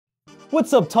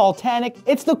What's up, Talltanic?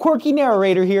 It's the quirky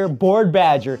narrator here, Bored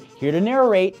Badger, here to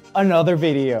narrate another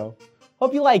video.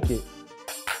 Hope you like it.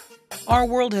 Our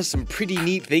world has some pretty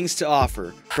neat things to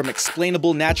offer, from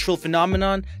explainable natural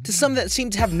phenomenon to some that seem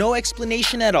to have no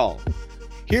explanation at all.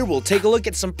 Here we'll take a look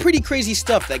at some pretty crazy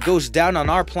stuff that goes down on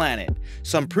our planet,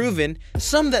 some proven,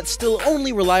 some that still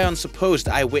only rely on supposed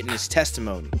eyewitness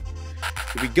testimony.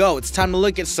 Here we go, it's time to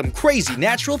look at some crazy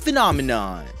natural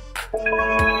phenomenon.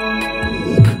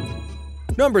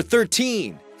 Number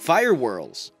 13.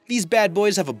 FireWhirls. These bad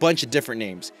boys have a bunch of different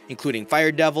names, including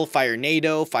Fire Devil, Fire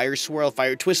Nado, Fire Swirl,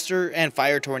 Fire Twister, and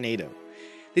Fire Tornado.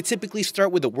 They typically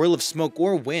start with a whirl of smoke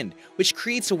or wind, which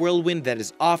creates a whirlwind that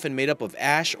is often made up of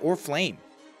ash or flame.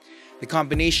 The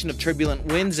combination of turbulent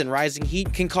winds and rising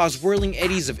heat can cause whirling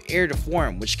eddies of air to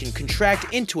form, which can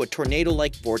contract into a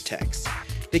tornado-like vortex.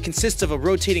 They consist of a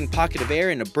rotating pocket of air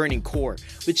and a burning core,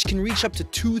 which can reach up to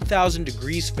 2,000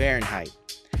 degrees Fahrenheit.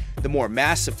 The more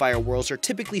massive fire whirls are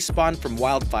typically spawned from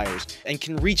wildfires and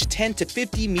can reach 10 to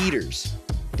 50 meters,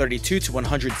 32 to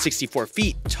 164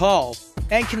 feet tall,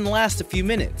 and can last a few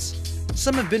minutes.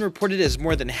 Some have been reported as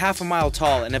more than half a mile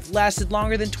tall and have lasted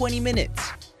longer than 20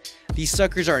 minutes. These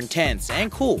suckers are intense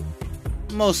and cool.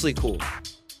 Mostly cool.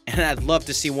 And I'd love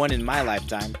to see one in my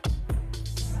lifetime.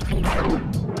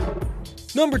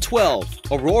 Number 12.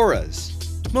 Auroras.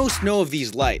 Most know of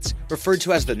these lights, referred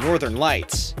to as the Northern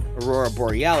Lights, Aurora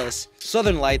Borealis,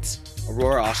 Southern Lights,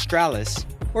 Aurora Australis,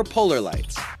 or Polar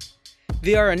Lights.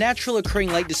 They are a natural occurring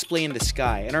light display in the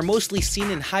sky and are mostly seen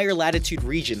in higher latitude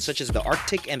regions such as the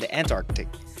Arctic and the Antarctic.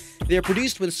 They are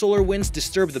produced when solar winds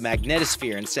disturb the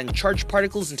magnetosphere and send charged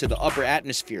particles into the upper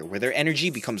atmosphere where their energy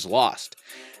becomes lost.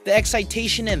 The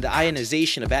excitation and the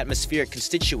ionization of atmospheric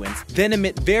constituents then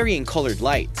emit varying colored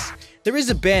lights. There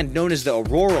is a band known as the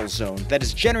auroral zone that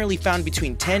is generally found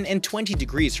between 10 and 20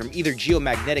 degrees from either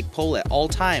geomagnetic pole at all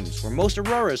times, where most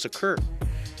auroras occur.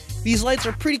 These lights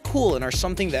are pretty cool and are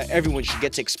something that everyone should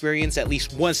get to experience at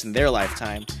least once in their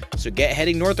lifetime, so get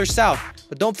heading north or south,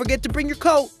 but don't forget to bring your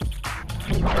coat!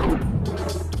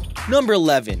 Number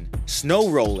 11. Snow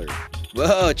Roller.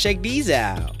 Whoa, check these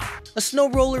out! A snow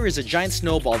roller is a giant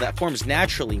snowball that forms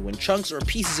naturally when chunks or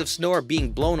pieces of snow are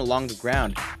being blown along the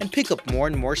ground and pick up more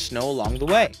and more snow along the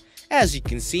way, as you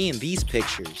can see in these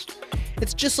pictures.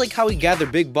 It's just like how we gather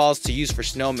big balls to use for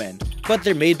snowmen, but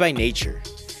they're made by nature.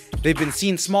 They've been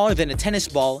seen smaller than a tennis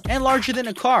ball and larger than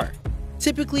a car.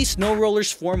 Typically, snow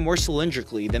rollers form more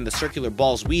cylindrically than the circular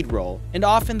balls we'd roll, and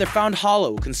often they're found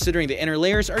hollow considering the inner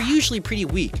layers are usually pretty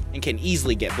weak and can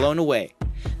easily get blown away.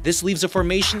 This leaves a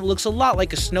formation that looks a lot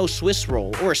like a snow Swiss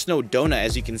roll or a snow donut,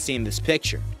 as you can see in this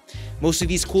picture. Most of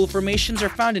these cool formations are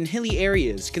found in hilly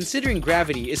areas, considering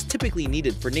gravity is typically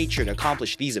needed for nature to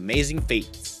accomplish these amazing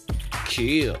feats.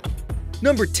 Cool.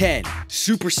 Number 10.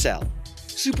 Supercell.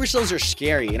 Supercells are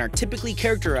scary and are typically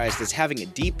characterized as having a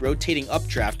deep rotating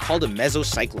updraft called a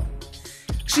mesocyclone.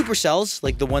 Supercells,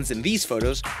 like the ones in these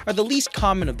photos, are the least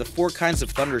common of the 4 kinds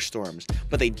of thunderstorms,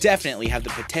 but they definitely have the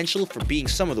potential for being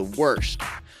some of the worst.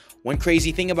 One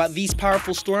crazy thing about these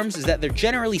powerful storms is that they're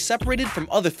generally separated from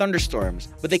other thunderstorms,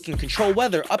 but they can control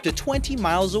weather up to 20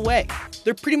 miles away.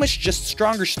 They're pretty much just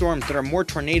stronger storms that are more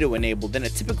tornado-enabled than a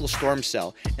typical storm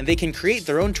cell, and they can create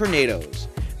their own tornadoes.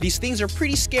 These things are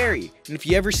pretty scary, and if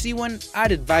you ever see one,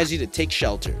 I'd advise you to take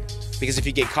shelter. Because if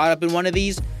you get caught up in one of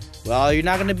these, well, you're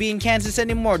not going to be in Kansas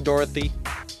anymore, Dorothy.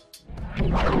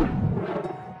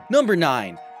 Number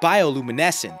 9.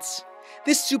 Bioluminescence.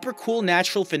 This super cool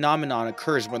natural phenomenon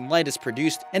occurs when light is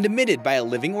produced and emitted by a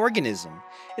living organism.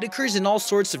 It occurs in all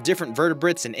sorts of different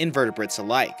vertebrates and invertebrates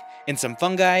alike, in some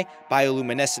fungi,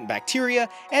 bioluminescent bacteria,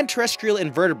 and terrestrial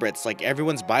invertebrates like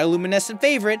everyone's bioluminescent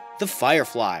favorite, the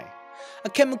firefly. A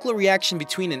chemical reaction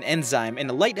between an enzyme and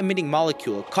a light-emitting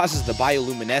molecule causes the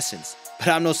bioluminescence, but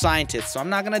I'm no scientist, so I'm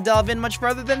not going to delve in much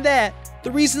further than that. The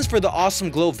reasons for the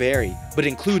awesome glow vary, but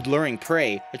include luring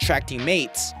prey, attracting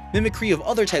mates, mimicry of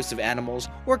other types of animals,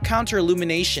 or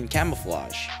counter-illumination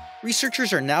camouflage.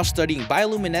 Researchers are now studying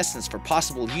bioluminescence for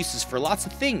possible uses for lots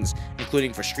of things,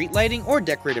 including for street lighting or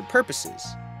decorative purposes.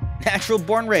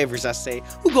 Natural-born ravers, I say,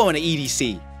 who going to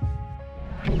EDC?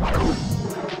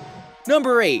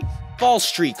 Number 8. Fall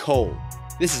streak hole.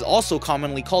 This is also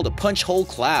commonly called a punch hole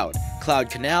cloud,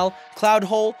 cloud canal, cloud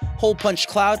hole, hole punch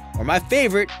cloud, or my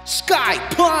favorite, sky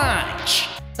punch!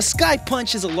 A sky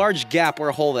punch is a large gap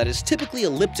or hole that is typically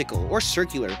elliptical or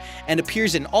circular and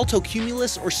appears in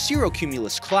altocumulus or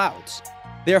cirrocumulus clouds.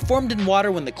 They are formed in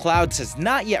water when the clouds has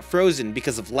not yet frozen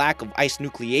because of lack of ice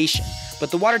nucleation, but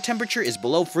the water temperature is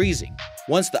below freezing.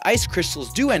 Once the ice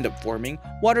crystals do end up forming,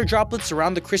 water droplets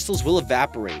around the crystals will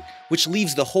evaporate, which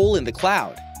leaves the hole in the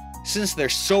cloud. Since they're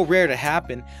so rare to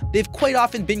happen, they've quite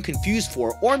often been confused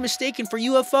for or mistaken for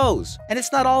UFOs. And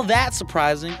it's not all that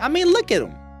surprising. I mean, look at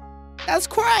them. That's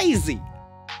crazy.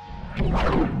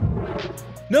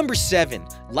 Number 7.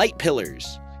 Light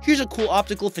pillars. Here's a cool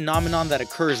optical phenomenon that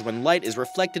occurs when light is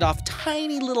reflected off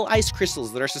tiny little ice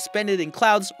crystals that are suspended in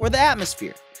clouds or the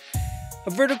atmosphere. A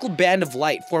vertical band of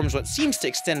light forms what seems to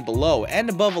extend below and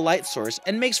above a light source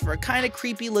and makes for a kinda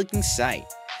creepy looking sight.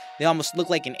 They almost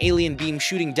look like an alien beam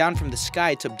shooting down from the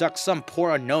sky to abduct some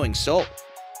poor unknowing soul.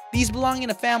 These belong in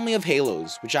a family of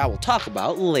halos, which I will talk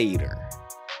about later.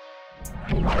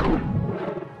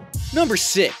 Number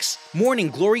 6. Morning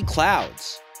glory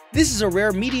clouds. This is a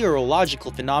rare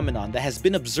meteorological phenomenon that has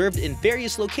been observed in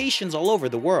various locations all over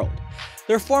the world.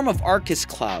 They're a form of Amatis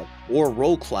cloud, or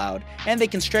roll cloud, and they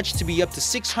can stretch to be up to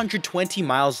 620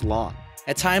 miles long.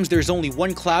 At times there's only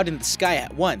one cloud in the sky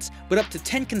at once, but up to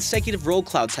 10 consecutive roll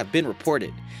clouds have been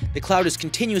reported. The cloud is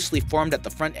continuously formed at the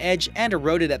front edge and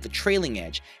eroded at the trailing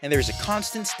edge, and there is a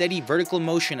constant steady vertical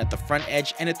motion at the front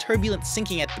edge and a turbulent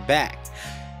sinking at the back.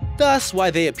 Thus why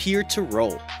they appear to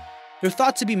roll. They're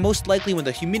thought to be most likely when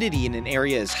the humidity in an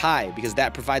area is high, because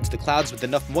that provides the clouds with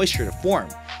enough moisture to form,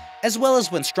 as well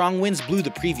as when strong winds blew the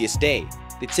previous day.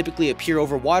 They typically appear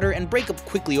over water and break up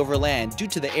quickly over land due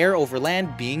to the air over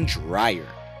land being drier.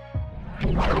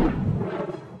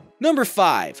 Number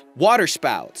 5.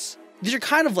 Waterspouts. These are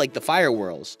kind of like the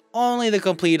FireWhirls, only the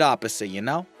complete opposite, you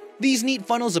know? These neat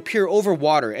funnels appear over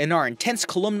water and are intense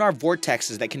columnar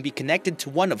vortexes that can be connected to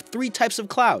one of 3 types of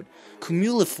cloud: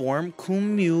 cumuliform,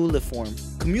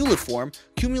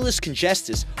 cumulus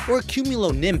congestus, or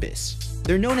cumulonimbus.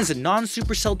 They're known as a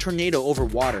non-supercell tornado over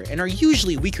water and are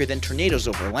usually weaker than tornadoes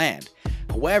over land.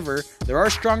 However, there are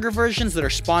stronger versions that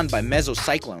are spawned by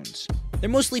mesocyclones. They're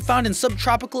mostly found in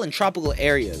subtropical and tropical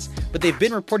areas, but they've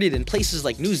been reported in places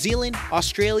like New Zealand,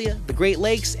 Australia, the Great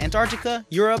Lakes, Antarctica,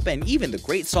 Europe, and even the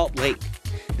Great Salt Lake.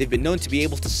 They've been known to be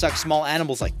able to suck small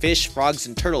animals like fish, frogs,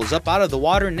 and turtles up out of the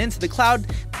water and into the cloud,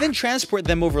 then transport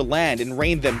them over land and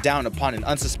rain them down upon an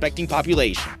unsuspecting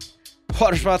population.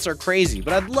 Waterspouts are crazy,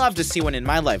 but I'd love to see one in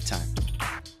my lifetime.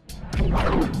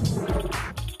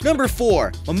 Number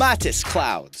 4. Amatis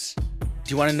Clouds.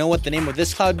 Do you want to know what the name of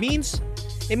this cloud means?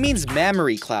 It means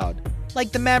mammary cloud,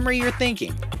 like the mammary you're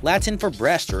thinking, Latin for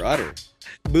breast or udder.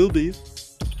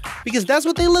 Boobies. Because that's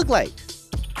what they look like.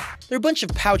 They're a bunch of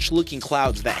pouch-looking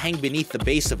clouds that hang beneath the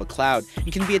base of a cloud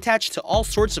and can be attached to all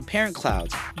sorts of parent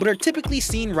clouds, but are typically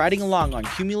seen riding along on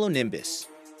cumulonimbus.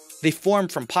 They form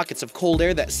from pockets of cold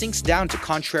air that sinks down to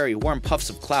contrary warm puffs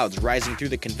of clouds rising through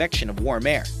the convection of warm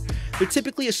air. They're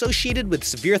typically associated with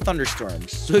severe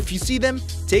thunderstorms, so if you see them,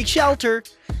 take shelter.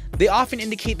 They often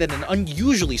indicate that an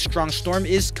unusually strong storm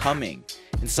is coming,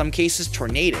 in some cases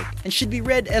tornadic, and should be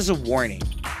read as a warning.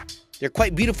 They're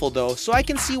quite beautiful though, so I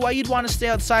can see why you'd want to stay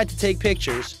outside to take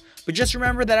pictures, but just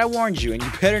remember that I warned you, and you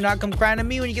better not come crying to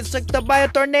me when you get sucked up by a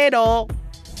tornado!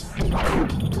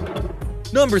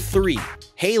 Number 3.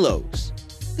 Halos.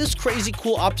 This crazy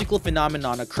cool optical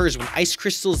phenomenon occurs when ice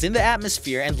crystals in the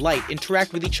atmosphere and light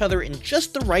interact with each other in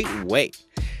just the right way.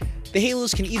 The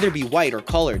halos can either be white or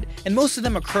colored, and most of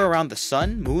them occur around the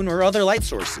sun, moon, or other light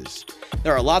sources.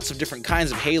 There are lots of different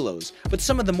kinds of halos, but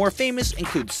some of the more famous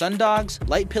include sundogs,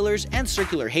 light pillars, and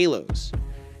circular halos.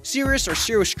 Cirrus or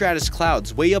cirrostratus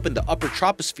clouds way up in the upper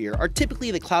troposphere are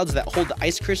typically the clouds that hold the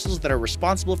ice crystals that are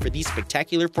responsible for these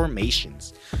spectacular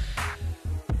formations.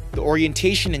 The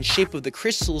orientation and shape of the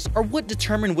crystals are what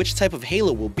determine which type of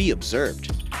halo will be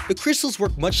observed. The crystals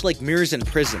work much like mirrors and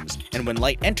prisms, and when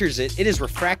light enters it, it is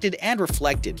refracted and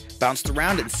reflected, bounced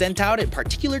around and sent out in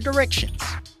particular directions.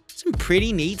 Some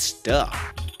pretty neat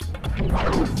stuff.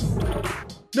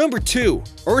 Number 2.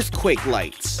 Earthquake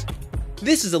lights.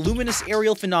 This is a luminous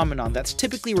aerial phenomenon that's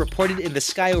typically reported in the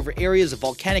sky over areas of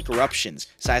volcanic eruptions,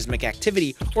 seismic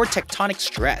activity, or tectonic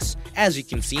stress, as you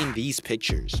can see in these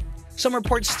pictures. Some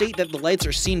reports state that the lights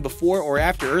are seen before or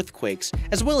after earthquakes,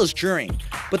 as well as during,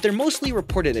 but they're mostly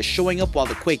reported as showing up while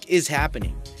the quake is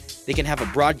happening. They can have a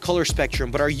broad color spectrum,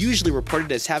 but are usually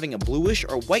reported as having a bluish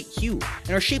or white hue,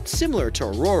 and are shaped similar to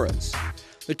auroras.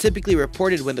 They're typically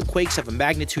reported when the quakes have a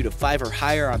magnitude of 5 or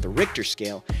higher on the Richter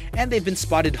scale, and they've been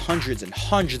spotted hundreds and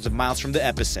hundreds of miles from the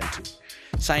epicenter.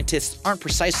 Scientists aren't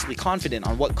precisely confident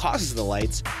on what causes the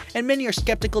lights, and many are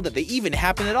skeptical that they even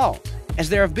happen at all, as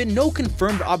there have been no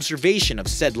confirmed observation of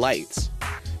said lights.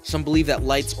 Some believe that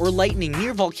lights or lightning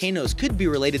near volcanoes could be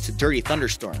related to dirty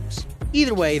thunderstorms.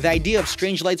 Either way, the idea of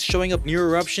strange lights showing up near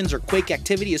eruptions or quake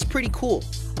activity is pretty cool,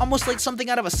 almost like something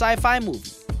out of a sci-fi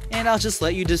movie, and I'll just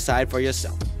let you decide for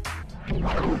yourself.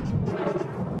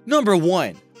 Number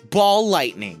 1. Ball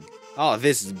lightning. Oh,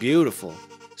 this is beautiful.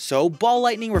 So, ball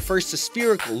lightning refers to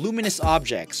spherical, luminous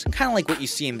objects, kind of like what you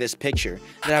see in this picture,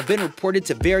 that have been reported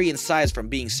to vary in size from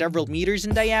being several meters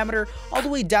in diameter all the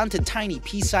way down to tiny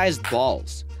pea-sized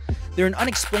balls. They're an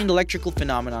unexplained electrical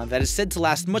phenomenon that is said to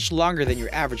last much longer than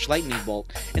your average lightning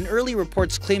bolt, and early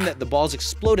reports claim that the balls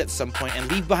explode at some point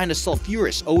and leave behind a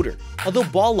sulfurous odor. Although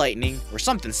ball lightning, or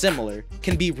something similar,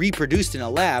 can be reproduced in a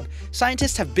lab,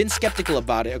 scientists have been skeptical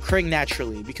about it occurring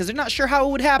naturally because they're not sure how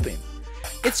it would happen.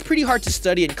 It's pretty hard to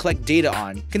study and collect data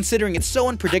on, considering it's so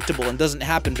unpredictable and doesn't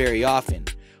happen very often.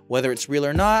 Whether it's real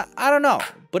or not, I don't know,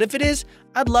 but if it is,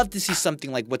 I'd love to see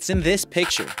something like what's in this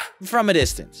picture, from a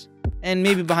distance. And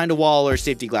maybe behind a wall or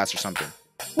safety glass or something.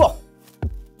 Whoa,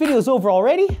 video's over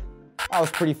already? That was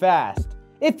pretty fast.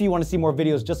 If you want to see more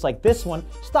videos just like this one,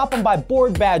 stop on by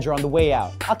Bored Badger on the way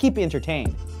out. I'll keep you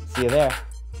entertained. See you there.